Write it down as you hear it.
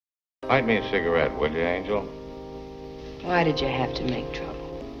Light me a cigarette, will you, Angel? Why did you have to make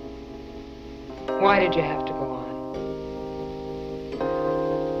trouble? Why did you have to go on?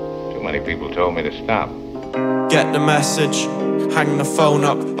 Too many people told me to stop. Get the message, hang the phone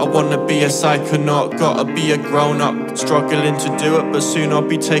up. I wanna be a psychonaut, gotta be a grown-up. Struggling to do it, but soon I'll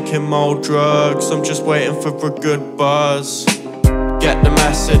be taking more drugs. I'm just waiting for a good buzz. Get the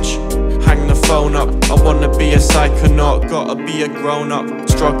message, hang the phone up. I wanna be a psychonaut, gotta be a grown-up.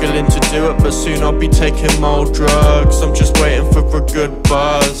 Struggling to do it, but soon I'll be taking more drugs. I'm just waiting for a good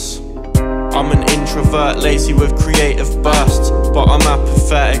buzz. I'm an introvert, lazy with creative bursts, but I'm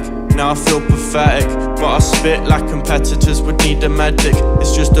apathetic. Now I feel pathetic, but I spit like competitors would need a medic.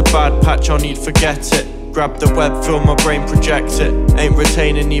 It's just a bad patch, I'll need forget it. Grab the web, feel my brain project it. Ain't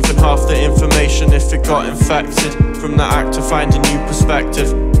retaining even half the information if it got infected. From the act to find a new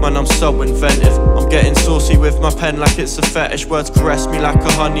perspective, man, I'm so inventive. I'm getting saucy with my pen like it's a fetish. Words caress me like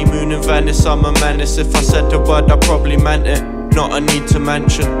a honeymoon in Venice. I'm a menace, if I said the word I probably meant it. Not a need to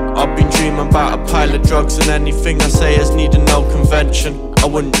mention, I've been dreaming about a pile of drugs, and anything I say is needing no convention. I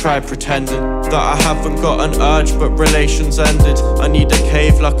wouldn't try pretending that I haven't got an urge, but relations ended. I need a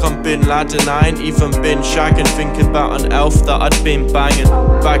cave like I'm Bin Laden. I ain't even been shagging, thinking about an elf that I'd been banging.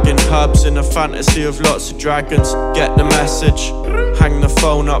 Bagging herbs in a fantasy of lots of dragons. Get the message, hang the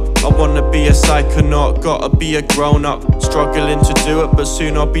phone up. I wanna be a psychonaut, gotta be a grown-up. Struggling to do it, but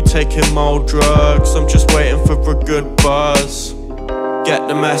soon I'll be taking more drugs. I'm just waiting for a good buzz. Get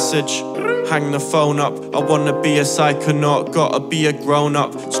the message, hang the phone up. I wanna be a psychonaut, gotta be a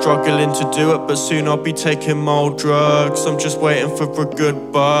grown-up. Struggling to do it, but soon I'll be taking more drugs. I'm just waiting for a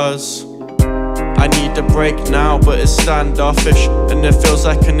good buzz. I need a break now, but it's standoffish, and it feels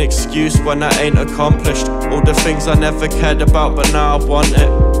like an excuse when I ain't accomplished all the things I never cared about, but now I want it.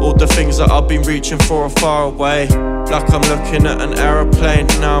 All the things that I've been reaching for are far away. Like I'm looking at an aeroplane,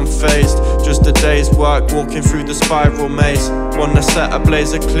 now I'm phased. Just a day's work, walking through the spiral maze. Wanna set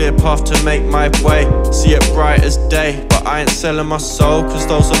ablaze a clear path to make my way. See it bright as day, but I ain't selling my soul, cause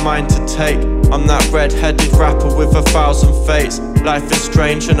those are mine to take. I'm that red-headed rapper with 1,000 fates. Life is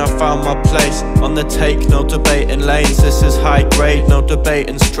strange and I found my place. On the take, no debating lanes. This is high grade, no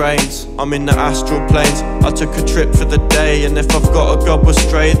debating strains. I'm in the astral planes, I took a trip for the day. And if I've got to go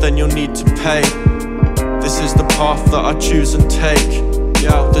astray, then you'll need to pay. This is the path that I choose and take.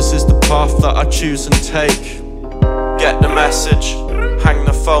 Yeah, this is the path that I choose and take. Get the message, hang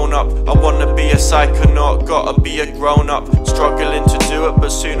the phone up. I wanna be a psychonaut, gotta be a grown-up. Struggling to do it,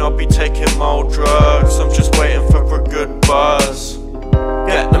 but soon I'll be taking more drugs. I'm just waiting for a good buzz.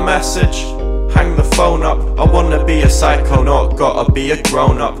 Get the message, hang the phone up. I wanna be a psychonaut, gotta be a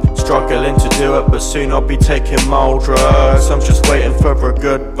grown-up. Struggling to do it, but soon I'll be taking more drugs. I'm just waiting for a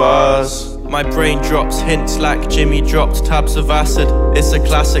good buzz. My brain drops hints like Jimmy dropped tabs of acid. It's a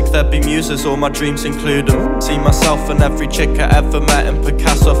classic, there'd be muses, all my dreams include them. See myself and every chick I ever met in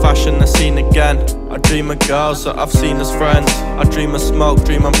Picasso fashion the scene again. I dream of girls that I've seen as friends. I dream of smoke,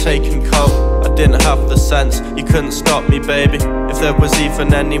 dream I'm taking coke. I didn't have the sense, you couldn't stop me, baby. If there was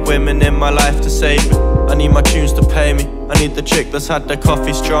even any women in my life to save me, I need my tunes to pay me. I need the chick that's had their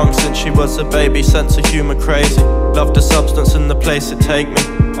coffee strong since she was a baby. Sense of humour crazy, love the substance and the place it take me.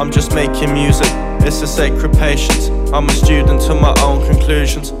 I'm just making music, it's a sacred patience. I'm a student to my own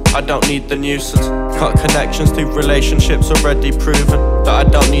conclusions, I don't need the nuisance. Cut connections through relationships already proven that I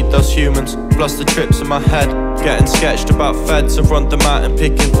don't need those humans. Plus the trips in my head, getting sketched about feds or on the mountain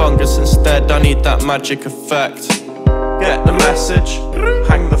picking fungus instead. I need that magic effect. Get the message,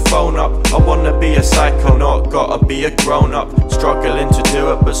 hang the phone up. I wanna be a psychonaut, gotta be a grown-up. Struggling to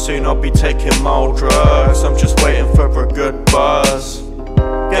do it, but soon I'll be taking more drugs. I'm just waiting for a good buzz.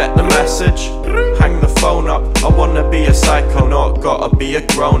 Get the message, hang the phone up. I wanna be a psychonaut, gotta be a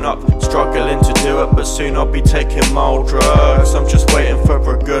grown-up. Struggling to do it, but soon I'll be taking more drugs. I'm just waiting for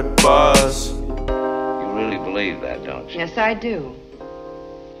a good buzz. You really believe that, don't you? Yes, I do.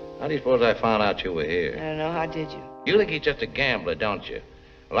 How do you suppose I found out you were here? I don't know, how did you? You think he's just a gambler, don't you?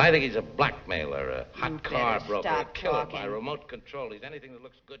 Well, I think he's a blackmailer, a hot car broker, a killer by remote control. He's anything that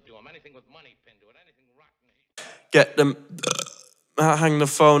looks good to him, anything with money pinned to it, anything rotten. Get them. Hang the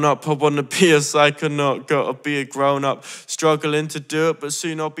phone up, I wanna be a psychonaut, gotta be a grown-up. Struggling to do it, but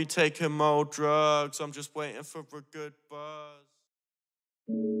soon I'll be taking more drugs. I'm just waiting for a good buzz.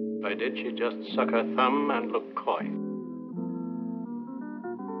 Why did she just suck her thumb and look coy?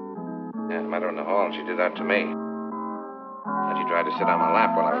 Yeah, I met her in the hall and she did that to me. And she tried to sit on my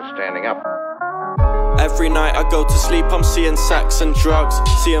lap while I was standing up. Every night I go to sleep, I'm seeing sex and drugs.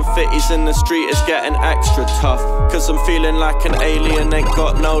 Seeing fitties in the street is getting extra tough, cause I'm feeling like an alien, ain't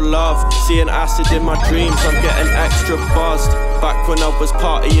got no love. Seeing acid in my dreams, I'm getting extra buzzed. Back when I was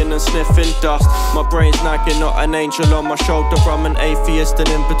partying and sniffing dust, my brain's nagging, not an angel on my shoulder. I'm an atheist, and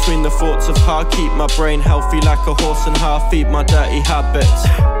in between the thoughts of how I keep my brain healthy like a horse and how I feed my dirty habits.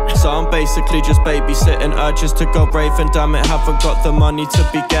 So I'm basically just babysitting urges to go rave, and damn it, haven't got the money to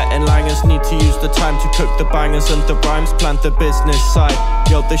be getting langers. Need to use the time to cook the bangers and the rhymes, plant the business side.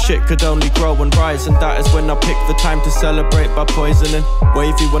 Yo, this shit could only grow and rise, and that is when I pick the time to celebrate by poisoning.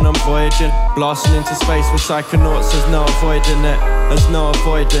 Wavy when I'm voyaging, blasting into space with psychonauts. There's no avoiding it, there's no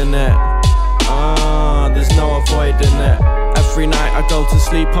avoiding it. There's no avoiding it. Every night I go to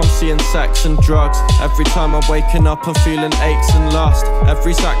sleep, I'm seeing sex and drugs. Every time I'm waking up, I'm feeling aches and lust.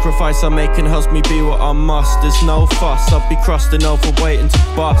 Every sacrifice I'm making helps me be what I must. There's no fuss, I'll be crusting over waiting to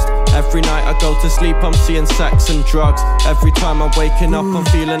bust. Every night I go to sleep, I'm seeing sex and drugs. Every time I'm waking up, I'm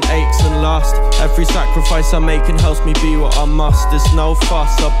feeling aches and lust. Every sacrifice I'm making helps me be what I must. There's no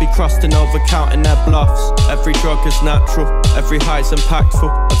fuss, I'll be crusting over counting their bluffs. Every drug is natural, every high's impactful.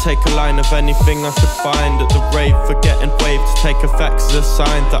 I'll take a line of anything I could find at the rave, forgetting waved. Take effects as a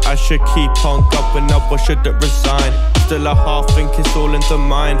sign that I should keep on going up or shouldn't resign. Still I half think it's all in the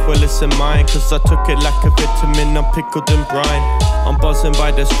mind. Well, it's in mine, cause I took it like a vitamin. I'm pickled in brine. I'm buzzing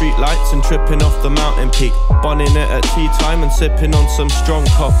by the street lights and tripping off the mountain peak, bunning it at tea time and sipping on some strong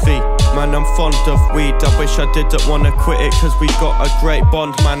coffee. Man, I'm fond of weed, I wish I didn't wanna quit it, cause we got a great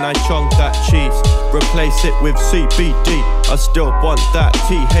bond. Man, I chunk that cheese, replace it with CBD. I still want that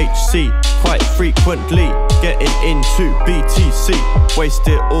THC quite frequently. Getting into BTC, waste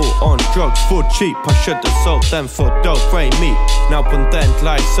it all on drugs for cheap. I should've sold them for do-re me. Now and then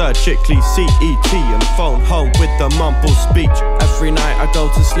lysergically CET and phone home with the mumble speech. Every night I go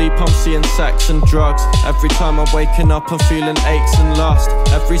to sleep, I'm seeing sex and drugs. Every time I'm waking up, I'm feeling aches and lust.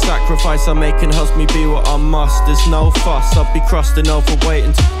 Every sacrifice I'm making helps me be what I must. There's no fuss, I'll be crusting over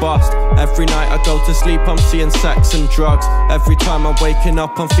waiting to bust. Every night I go to sleep, I'm seeing sex and drugs. Every time I'm waking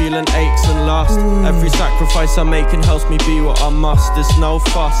up, I'm feeling aches and lust. Every sacrifice I'm making helps me be what I must. There's no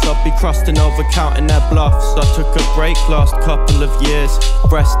fuss, I'll be crusting over counting their bluffs. I took a break last couple of years,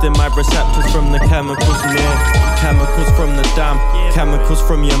 resting my receptors from the chemicals near. Chemicals from the dam, chemicals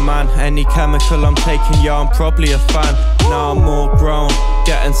from your man. Any chemical I'm taking, yeah, I'm probably a fan. Now I'm more grown,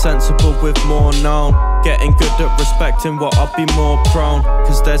 getting sensible with more known. Getting good at respecting what I'll be more prone,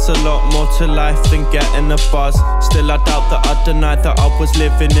 cause there's a lot more to life than getting a buzz. Still I doubt that I denied that I was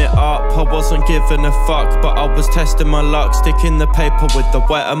living it up. I wasn't giving a fuck, but I was testing my luck. Sticking the paper with the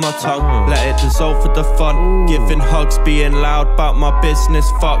wet of my tongue, let it dissolve for the fun. Giving hugs, being loud about my business,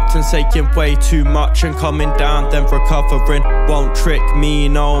 fucked and saying way too much and coming down, then recovering. Won't trick me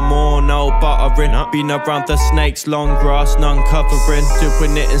no more, no buttering. Been around the snakes, long grass, none covering.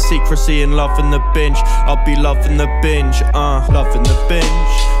 Doing it in secrecy and loving the binge. I'll be loving the binge, loving the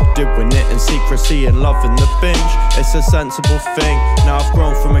binge. Doing it in secrecy and loving the binge. It's a sensible thing, now I've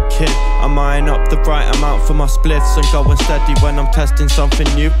grown from a kid. I'm eyeing up the right amount for my spliffs and going steady when I'm testing something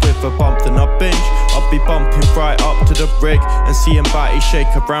new. With a bump then I binge, I'll be bumping right up to the rig and seeing body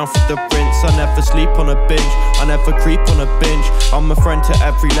shake around for the rinse. I never sleep on a binge, I never creep on a binge. I'm a friend to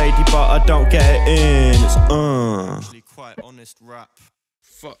every lady but I don't get it in. It's actually quite honest rap.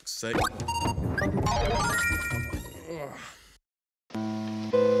 Fuck's sake.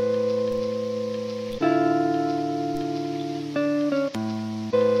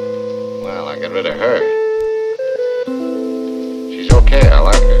 Well, I get rid of her. She's okay, I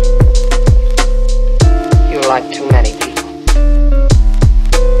like her. You like too many people.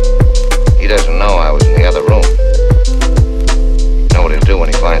 He doesn't know I was in the other room. You know what he'll do when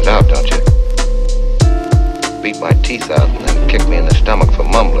he finds out, don't you? Beat my teeth out and then kick me in the stomach for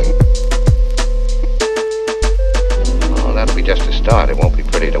mumbling. Oh, that'll be just a start. It won't be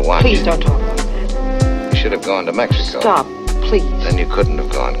pretty to watch. Please don't talk like that. You should have gone to Mexico. Stop, please. Then you couldn't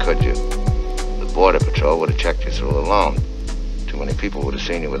have gone, could you? The Border Patrol would have checked you through alone. Too many people would have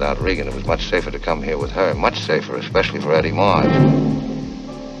seen you without Regan. It was much safer to come here with her. Much safer, especially for Eddie Mars.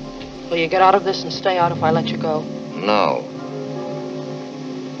 Will you get out of this and stay out if I let you go? No.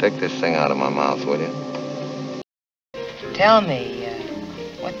 Take this thing out of my mouth, will you? Tell me,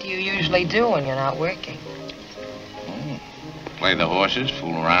 what do you usually do when you're not working? Play the horses,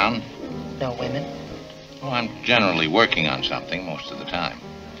 fool around. No women? Well, I'm generally working on something most of the time.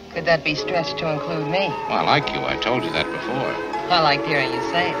 Could that be stretched to include me? Well, I like you. I told you that before. I liked hearing you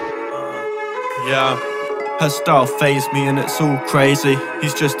say it. Yeah, her style fazed me and it's all crazy.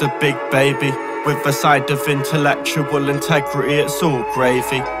 He's just a big baby. With a side of intellectual integrity, it's all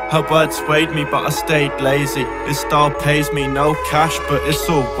gravy. Her words swayed me, but I stayed lazy. This style pays me no cash, but it's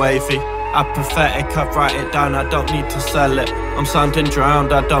all wavy. Apathetic, I write it down, I don't need to sell it. I'm sounding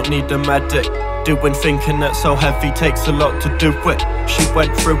drowned, I don't need a medic. Doing thinking that's so heavy takes a lot to do it. She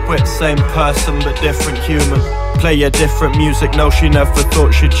went through it, same person but different human. Play a different music, no she never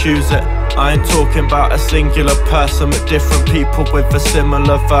thought she'd choose it. I ain't talking about a singular person but different people with a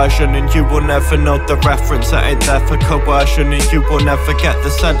similar version. And you will never know the reference, it ain't there for coercion. And you will never get the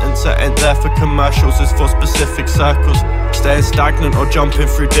sentence, it ain't there for commercials, it's for specific circles. Staying stagnant or jumping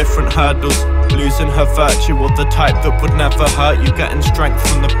through different hurdles. Losing her virtue or the type that would never hurt you. Getting strength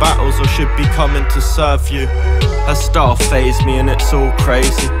from the battles or should be coming to serve you. Her style fazed me and it's all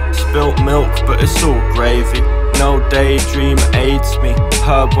crazy. Spilt milk but it's all gravy. No daydream aids me.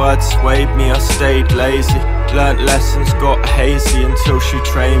 Her words swayed me, I stayed lazy. Learnt lessons, got hazy until she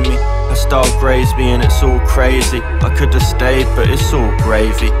trained me. Her style grazed me and it's all crazy. I could've stayed but it's all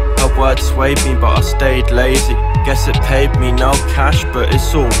gravy. Her words swayed me but I stayed lazy. Guess it paid me no cash but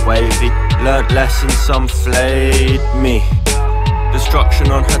it's all wavy. Learnt lessons, some flayed me.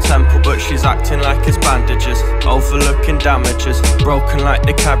 Destruction on her temple but she's acting like it's bandages. Overlooking damages, broken like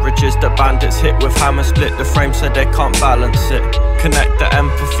the carriages that bandits hit with hammer. Split the frame so they can't balance it. Connect the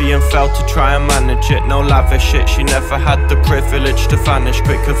empathy and fail to try and manage it. No lavish shit, she never had the privilege to vanish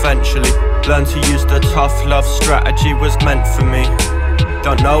quick eventually. Learn to use the tough love strategy, was meant for me.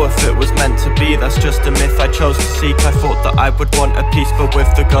 Don't know if it was meant to be, that's just a myth I chose to seek. I thought that I would want a piece, but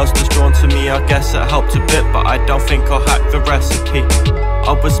with the girls that's drawn to me, I guess it helped a bit, but I don't think I'll hack the recipe.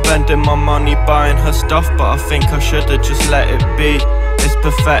 I was spending my money buying her stuff, but I think I should've just let it be. It's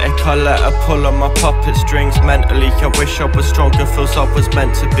pathetic, I let her pull on my puppet strings mentally. I wish I was stronger, feels I was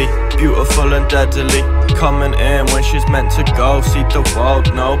meant to be. Beautiful and deadly, coming in when she's meant to go. See the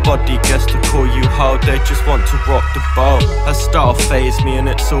world, nobody gets to call you hoe, they just want to rock the boat. Her style fazed me and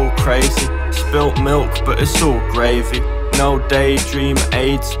it's all crazy. Spilt milk but it's all gravy. No daydream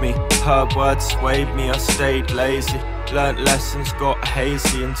aids me. Her words swayed me, I stayed lazy. Learnt lessons, got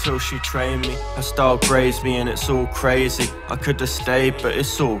hazy until she trained me. Her style grazed me and it's all crazy. I could've stayed but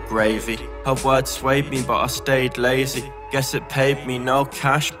it's all gravy. Her words swayed me but I stayed lazy. Guess it paid me no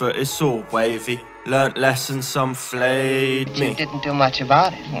cash but it's all wavy. Learnt lessons, some flayed me. You didn't do much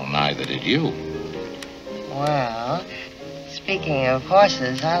about it. Well, neither did you. Well, speaking of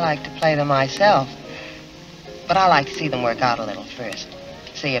horses, I like to play them myself. But I like to see them work out a little first.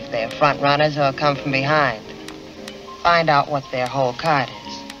 See if they're front runners or come from behind. Find out what their whole card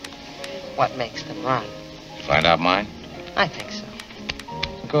is. What makes them run. Find out mine? I think so.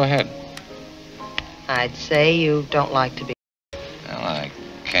 Go ahead. I'd say you don't like to be... Well, I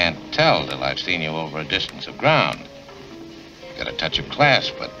can't tell till I've seen you over a distance of ground. You got a touch of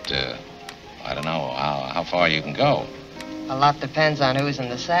class, but I don't know how far you can go. A lot depends on who's in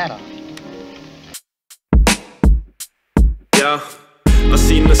the saddle. Yeah, I've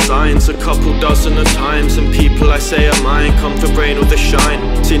seen the signs a couple dozen of times, and people I say are mine come the rain or the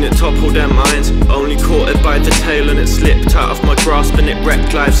shine. Seen it topple their minds, only caught it by the tail, and it slipped out of my grasp and it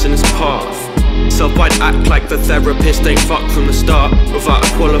wrecked lives in its path. So I'd act like the therapist ain't fucked from the start, without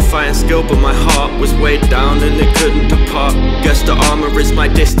a qualifying skill, but my heart was weighed down and it couldn't depart. Guess the armor is my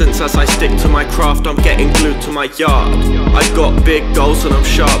distance as I stick to my craft, I'm getting glued to my yard. I got big goals and I'm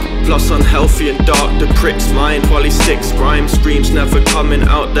sharp, plus unhealthy and dark. The prick's mind while he sticks rhyme, screams never coming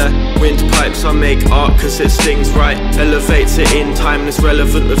out there. Windpipes, I make art cause it stings right, elevates it in timeless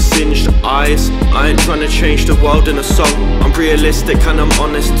relevant of singed eyes. I ain't trying to change the world in a song, I'm realistic and I'm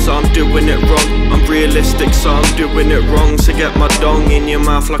honest, so I'm doing it wrong. I'm realistic, so I'm doing it wrong. So get my dong in your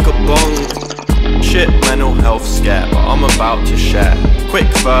mouth like a bong. Shit, mental health scare, but I'm about to share. Quick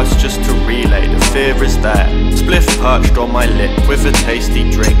verse just to relay, the fear is there. Spliff perched on my lip with a tasty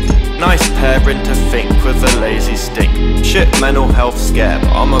drink. Nice pairing to think with a lazy stink. Shit, mental health scare,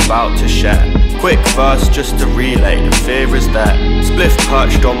 but I'm about to share. Quick verse just to relay, the fear is there. Spliff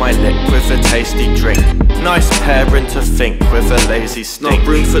perched on my lip with a tasty drink. Nice pairing to think with a lazy stink. Not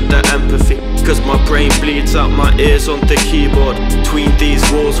room for the empathy, cause my brain bleeds out my ears on the keyboard. Between these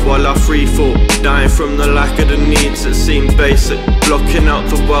walls while I free fall, dying from the lack of the needs that seem basic. Blocking out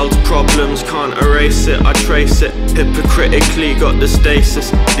the world's problems, can't erase it, I trace it. Hypocritically got the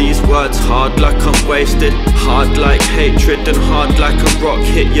stasis. These words hard like I'm wasted, hard like hatred and hard like a rock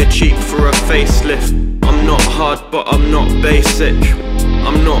hit your cheek for a facelift. I'm not hard but I'm not basic.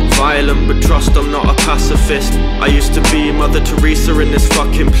 I'm not violent, but trust I'm not a pacifist. I used to be Mother Teresa in this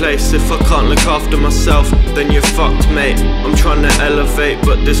fucking place. If I can't look after myself, then you're fucked, mate. I'm trying to elevate,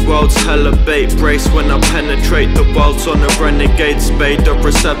 but this world's hella bait. Brace when I penetrate, the world's on a renegade spade or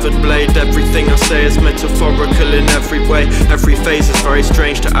a severed blade. Everything I say is metaphorical in every way. Every phase is very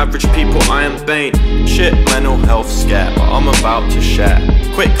strange to average people, I am bane. Shit, mental health scare, but I'm about to share.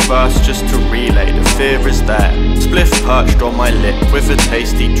 Quick verse just to relay, the fear is there. Spliff perched on my lip with a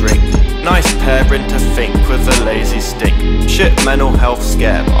tasty drink. Nice pairing to think with a lazy stink. Shit, mental health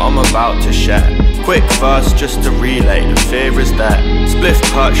scare, but I'm about to share. Quick verse just to relay, the fear is there. Spliff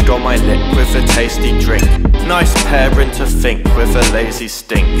perched on my lip with a tasty drink. Nice pairing to think with a lazy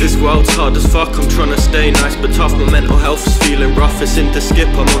stink. This world's hard as fuck, I'm trying to stay nice but tough. My mental health is feeling rough, it's in the skip.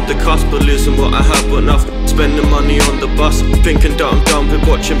 I'm on the cusp of losing what I have enough. Spending money on the bus, thinking that I'm done with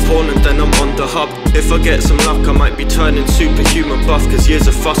watching porn and then I'm on the hub. If I get some luck I might be turning superhuman buff. Cause years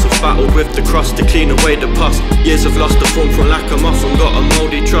of fuss have battled with the crust to clean away the pus. Years have lost the form from lack of muff and got a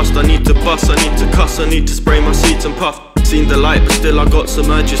mouldy trust. I need to bust, I need to cuss, I need to spray my seeds and puff. Seen the light but still I got some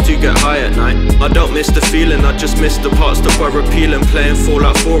urges to get high at night. I don't miss the feeling, I just miss the parts that were appealing. Playing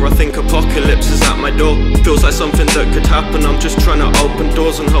Fallout 4, I think apocalypse is at my door. Feels like something that could happen, I'm just trying to open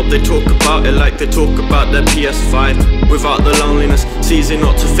doors and hope they talk about it like they talk about their PS5. Without the loneliness, it's easy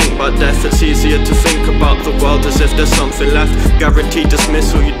not to think about death. It's easier to think about the world as if there's something left. Guaranteed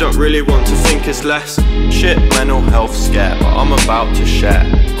dismissal, you don't really want to think is less. Shit, mental health scare, but I'm about to share.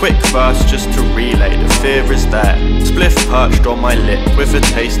 Quick verse just to relay, the fear is there. Spliff perched on my lip with a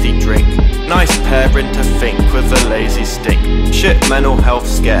tasty drink. Nice pairing to think with a lazy stink. Shit, mental health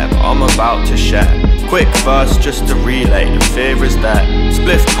scare, but I'm about to share. Quick verse just to relay, the fear is there.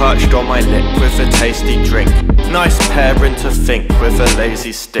 Spliff perched on my lip with a tasty drink. Nice pairing to think with a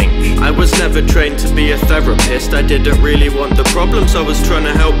lazy stink. I was never trained to be a therapist. I didn't really want the problems I was trying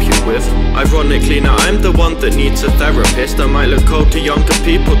to help you with. Ironically now I'm the one that needs a therapist. I might look cold to younger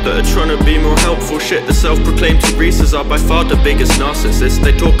people that are trying to be more helpful. Shit, the self-proclaimed Teresas are by far the biggest narcissists.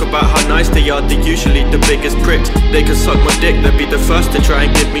 They talk about how nice they are, they're usually the biggest pricks. They could suck my dick, they'd be the first to try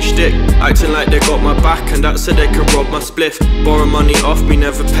and give me shtick. Acting like they got my back and that's so they can rob my spliff. Borrow money off me,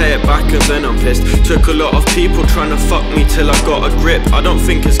 never pay it back and then I'm pissed. Took a lot of people trying to fuck me till I got a grip. I don't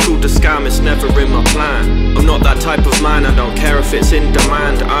think it's cool to scam, it's never in my plan. I'm not that type of man, I don't care if it's in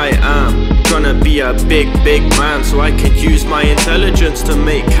demand. I am trying to be a big man so I can use my intelligence to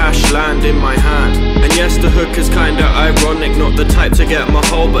make cash land in my hand. And yes, the hook is kinda ironic, not the type to get my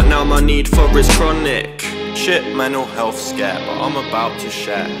hole, but now my need for is chronic. Shit, mental health scare, but I'm about to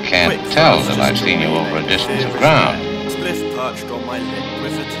share. Can't tell that I've seen you over a distance of ground. Spliff perched on my lip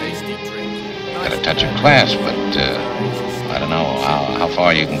with a tasty drink. Got a touch of class, but I don't know how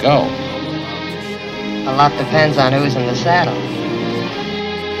far you can go. A lot depends on who's in the saddle.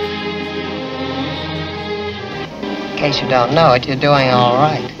 In case you don't know it, you're doing all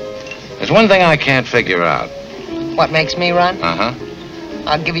right. There's one thing I can't figure out. What makes me run? Uh-huh.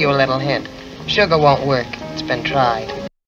 I'll give you a little hint. Sugar won't work. It's been tried.